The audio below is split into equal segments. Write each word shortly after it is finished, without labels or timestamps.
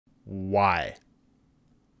Why?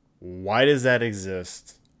 Why does that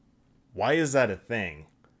exist? Why is that a thing?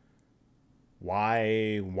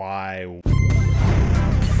 Why?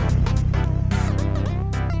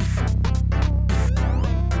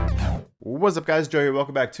 What's up, guys? Joe here.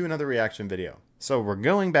 Welcome back to another reaction video. So we're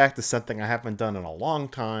going back to something I haven't done in a long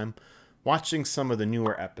time, watching some of the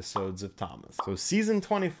newer episodes of Thomas. So season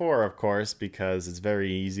 24, of course, because it's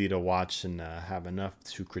very easy to watch and have enough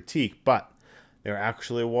to critique, but there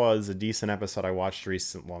actually was a decent episode I watched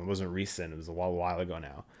recent. Well, it wasn't recent. It was a while ago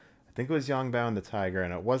now. I think it was Young Bao and the Tiger,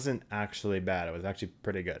 and it wasn't actually bad. It was actually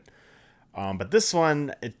pretty good. But this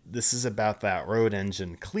one, this is about that road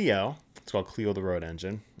engine, Cleo. It's called Cleo The Road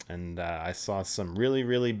Engine. And I saw some really,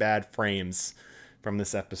 really bad frames from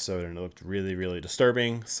this episode, and it looked really, really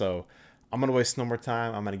disturbing. So I'm going to waste no more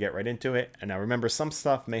time. I'm going to get right into it. And now remember, some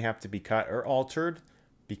stuff may have to be cut or altered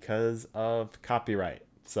because of copyright.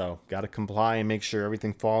 So got to comply and make sure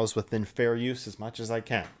everything falls within fair use as much as I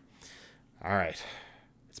can. All right.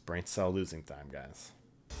 It's brain cell losing time, guys.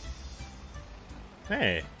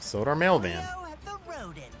 Hey, sold our mail van. The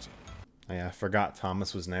road engine. Oh, yeah, I forgot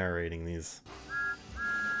Thomas was narrating these.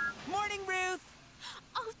 Morning, Ruth.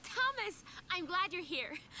 Oh, Thomas, I'm glad you're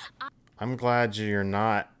here. I'm glad you're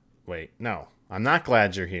not... Wait, no. I'm not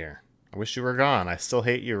glad you're here. I wish you were gone. I still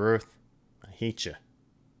hate you, Ruth. I hate you.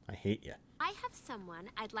 I hate you. I have someone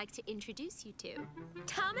I'd like to introduce you to.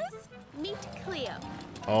 Thomas, meet Cleo.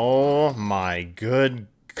 Oh my good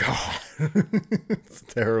God. It's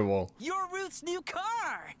terrible. You're Ruth's new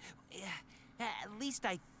car. At least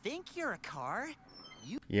I think you're a car.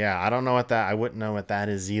 Yeah, I don't know what that... I wouldn't know what that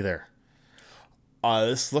is either.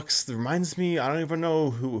 This reminds me... I don't even know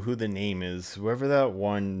who the name is. Whoever that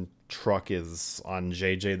one truck is on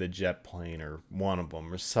JJ the Jet Plane, or one of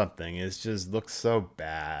them or something. It just looks so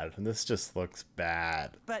bad. And this just looks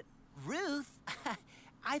bad. But Ruth,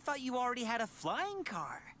 I thought you already had a flying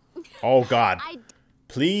car. Oh God.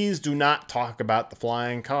 Please do not talk about the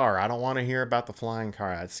flying car. I don't want to hear about the flying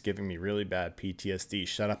car. That's giving me really bad PTSD.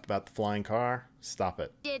 Shut up about the flying car. Stop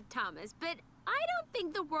it. Did Thomas, but I don't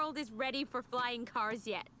think the world is ready for flying cars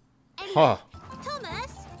yet. Anyway, Huh.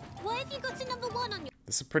 Thomas, why have you got a number 1 on your...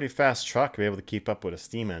 This is a pretty fast truck to be able to keep up with a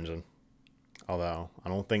steam engine. Although, I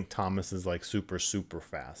don't think Thomas is like super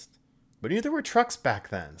fast. But neither were trucks back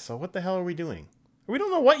then, so what the hell are we doing? We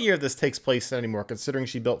don't know what year this takes place anymore, considering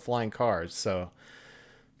she built flying cars, so...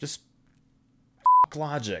 Just...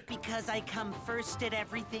 logic. Because I come first at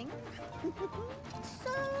everything?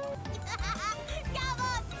 So... Come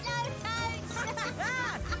on, slow toes!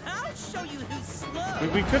 I'll show you who's slow.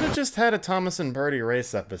 We could have just had a Thomas and Birdie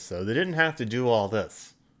race episode. They didn't have to do all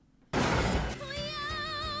this. Cleo!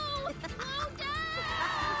 Slow down!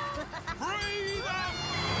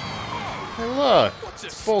 Hey, look! What's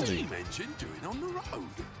It's a Bulgy. steam engine doing on the road?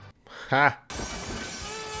 Ha!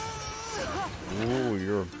 Ooh,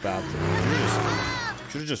 you're about to...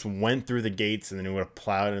 Should have just went through the gates and then it would have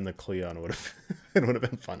plowed in the Cleo and it would have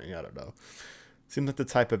been funny. I don't know. Seems like the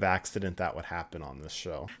type of accident that would happen on this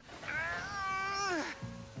show.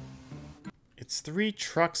 It's 3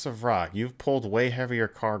 trucks of rock. You've pulled way heavier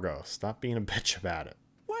cargo. Stop being a bitch about it.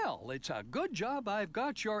 Well, it's a good job I've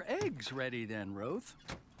got your eggs ready then, Ruth.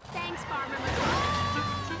 Thanks, Farmer.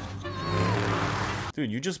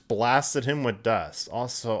 Dude, you just blasted him with dust.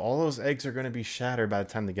 Also, all those eggs are going to be shattered by the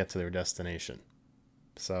time they get to their destination.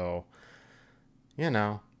 So, you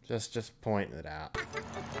know, just pointing it out.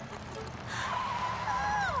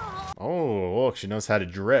 Oh, look, she knows how to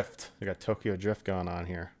drift. We got Tokyo Drift going on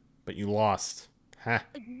here. But you lost. Ha.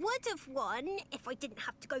 I would have won if I didn't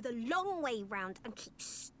have to go the long way round and keep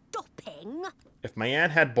stopping. If my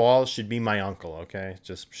aunt had balls, she'd be my uncle, okay?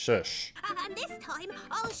 Just shush. And this time,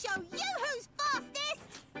 I'll show you who's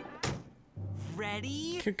fastest.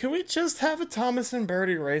 Ready? Can we just have a Thomas and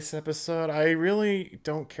Birdie race episode? I really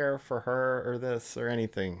don't care for her or this or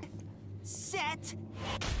anything. Set.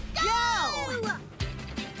 Go!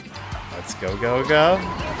 Let's go, go, go.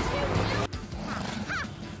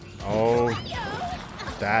 Oh,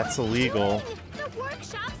 that's illegal. The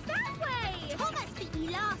workshop's that way! Thomas beat me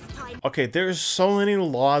last time. Okay, there's so many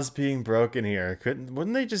laws being broken here.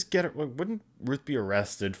 Wouldn't they just get it? Wouldn't Ruth be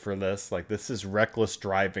arrested for this? Like, this is reckless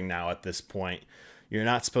driving now at this point. You're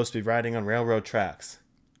not supposed to be riding on railroad tracks.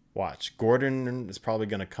 Watch, Gordon is probably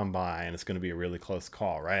going to come by and it's going to be a really close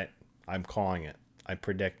call, right? I'm calling it. I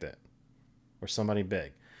predict it. Or somebody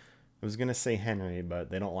big. I was going to say Henry, but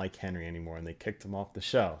they don't like Henry anymore and they kicked him off the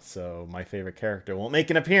show. So my favorite character won't make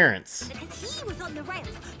an appearance. Because he was on the rails,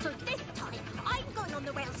 so this time, I'm going on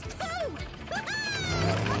the rails too.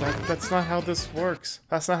 That's not how this works.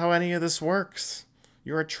 That's not how any of this works.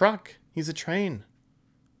 You're a truck. He's a train.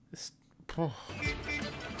 This, oh. Hey,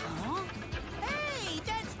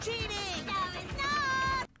 that's cheating! No, it's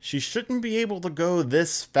not. She shouldn't be able to go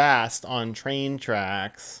this fast on train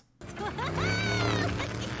tracks.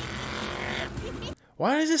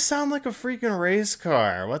 Why does this sound like a freaking race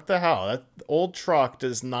car? What the hell? That old truck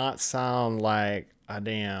does not sound like a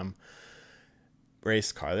damn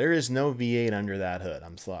race car. There is no V8 under that hood.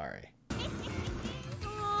 I'm sorry. Cleo,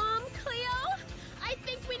 I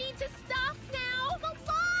think we need to stop now. But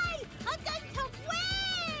why? I'm going to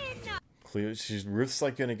win. Cleo, Ruth's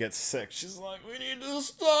like gonna get sick. She's like, we need to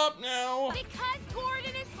stop now. Because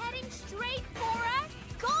Gordon is heading straight for us.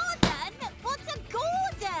 Gordon? What's a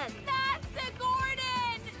Gordon? That's a Gordon.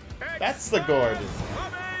 That's the Gordon.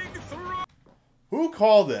 Who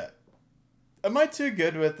called it? Am I too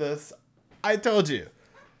good with this? I told you.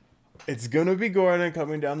 It's gonna be Gordon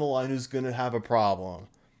coming down the line who's gonna have a problem.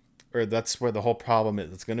 Or that's where the whole problem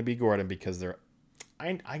is. It's gonna be Gordon because they're...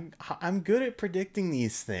 I'm good at predicting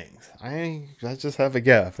these things. I just have a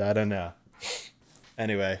gift. I don't know.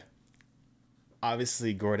 Anyway.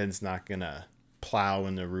 Obviously, Gordon's not gonna plow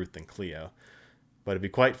into Ruth and Cleo. But it'd be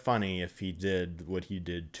quite funny if he did what he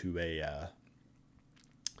did to a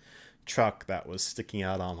truck that was sticking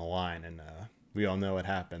out on the line. And we all know what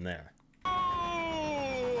happened there.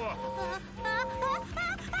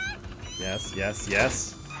 Yes, yes,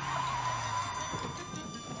 yes.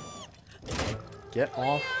 Get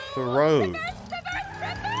off the road.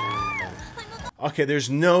 Okay, there's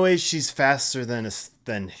no way she's faster than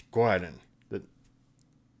Gordon. The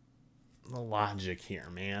logic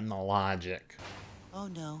here, man. The logic. Oh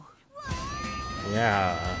no.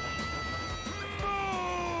 Yeah.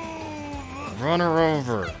 Run her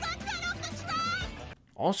over.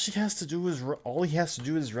 All he has to do is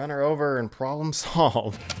run her over and problem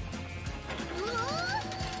solve.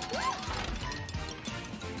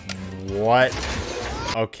 What?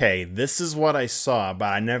 Okay, this is what I saw, but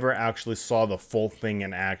I never actually saw the full thing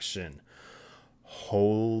in action.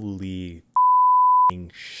 Holy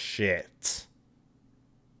shit.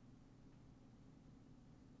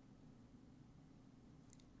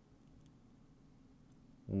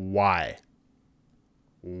 Why?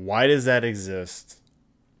 Why does that exist?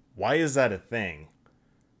 Why is that a thing?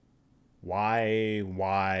 Why's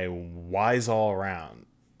all around?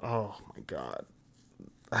 Oh my god.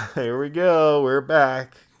 Here we go. We're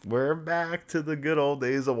back. We're back to the good old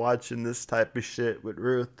days of watching this type of shit with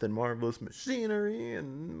Ruth and Marvelous Machinery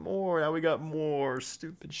and more. Now we got more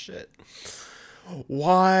stupid shit.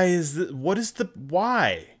 Why is this? What is the...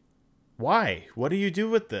 Why? Why? What do you do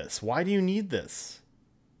with this? Why do you need this?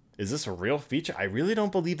 Is this a real feature? I really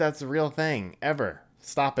don't believe that's a real thing. Ever.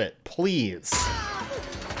 Stop it. Please.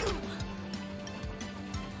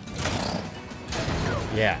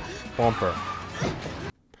 Yeah. Bumper.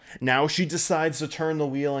 Now she decides to turn the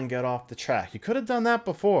wheel and get off the track. You could have done that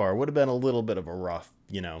before. It would have been a little bit of a rough,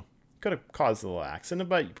 you know. Could have caused a little accident,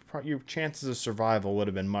 but your chances of survival would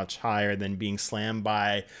have been much higher than being slammed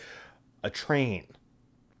by a train.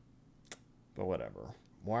 But whatever.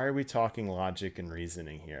 Why are we talking logic and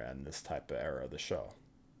reasoning here in this type of era of the show?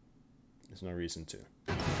 There's no reason to.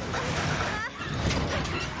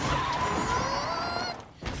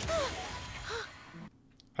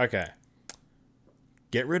 Okay.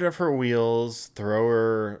 Get rid of her wheels,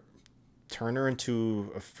 turn her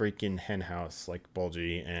into a freaking hen house like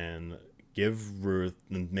Bulgy, and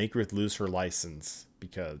make Ruth lose her license,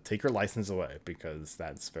 take her license away, because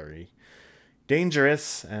that's very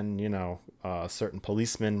dangerous, and, you know, certain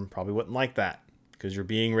policemen probably wouldn't like that, because you're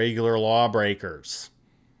being regular lawbreakers.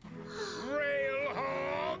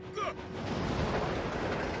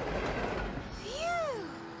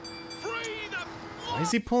 Why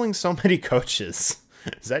is he pulling so many coaches?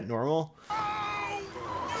 Is that normal?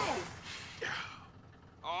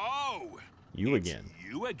 Oh! You again.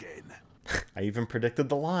 You again. I even predicted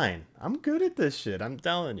the line. I'm good at this shit, I'm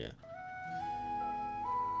telling you.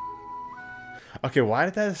 Okay, why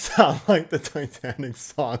did that sound like the Titanic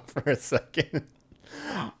song for a second?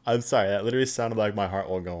 I'm sorry, that literally sounded like My Heart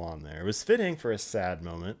Will Go On there. It was fitting for a sad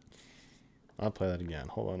moment. I'll play that again.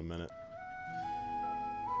 Hold on a minute.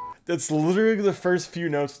 That's literally the first few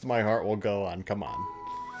notes to My Heart Will Go On. Come on.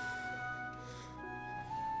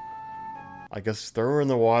 I guess throw her in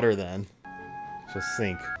the water then. She'll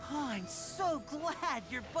sink. Oh, I'm so glad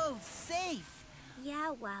you're both safe.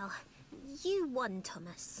 Yeah, well, you won,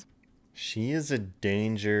 Thomas. She is a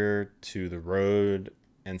danger to the road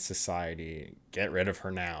and society. Get rid of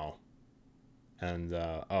her now. And,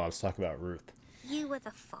 oh, I was talking about Ruth. You were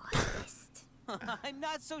the fastest. I'm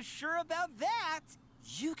not so sure about that.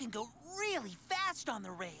 You can go really fast on the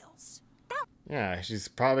rails. that. Yeah, she's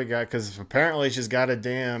probably got, because apparently she's got a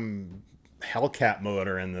damn Hellcat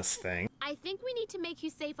motor in this thing. I think we need to make you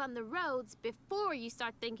safe on the roads before you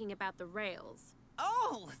start thinking about the rails.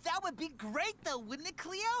 Oh, that would be great though, wouldn't it,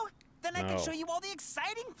 Cleo? Then I No. can show you all the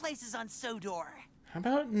exciting places on Sodor. How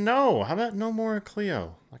about no? How about no more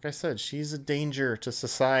Cleo? Like I said, she's a danger to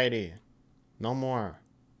society. No more.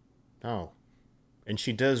 No. And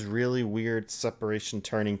she does really weird separation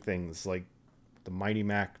turning things like the Mighty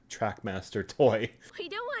Mac Trackmaster toy. We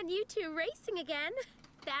don't want you two racing again.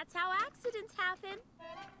 That's how accidents happen.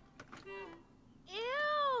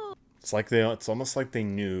 Ew! It's almost like they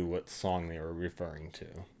knew what song they were referring to.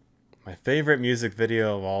 My favorite music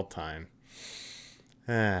video of all time.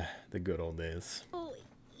 The good old days. Oh,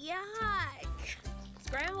 yuck.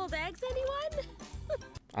 Scrambled eggs, anyone?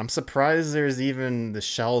 I'm surprised there's even the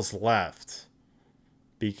shells left.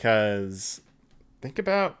 Because think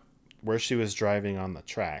about where she was driving on the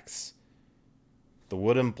tracks. The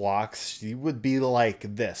wooden blocks, she would be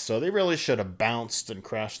like this. So they really should have bounced and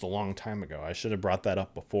crashed a long time ago. I should have brought that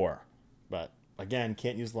up before. But again,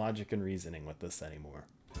 can't use logic and reasoning with this anymore.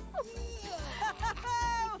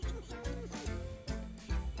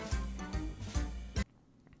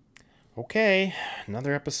 Okay,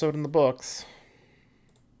 another episode in the books.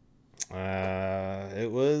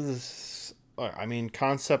 It was, I mean,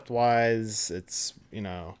 concept-wise, it's, you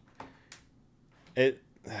know, I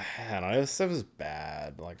don't know, it was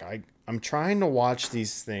bad. Like, I'm trying to watch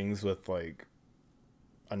these things with, like,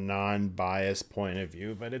 a non-biased point of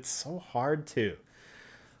view, but it's so hard to.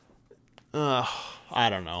 I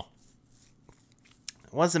don't know.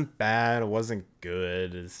 It wasn't bad, it wasn't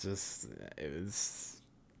good, it's just,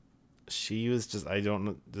 she was just, I don't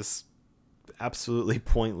know, just absolutely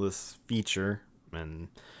pointless feature, and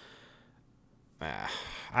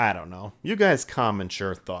I don't know. You guys comment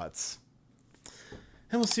your thoughts.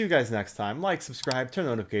 And we'll see you guys next time. Like, subscribe, turn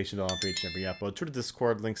the notification bell on for each and every upload. Twitter,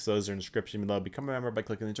 Discord, links to those are in the description below. Become a member by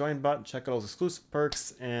clicking the join button. Check out those exclusive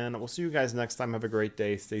perks. And we'll see you guys next time. Have a great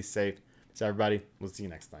day. Stay safe. So everybody, we'll see you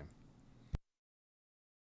next time.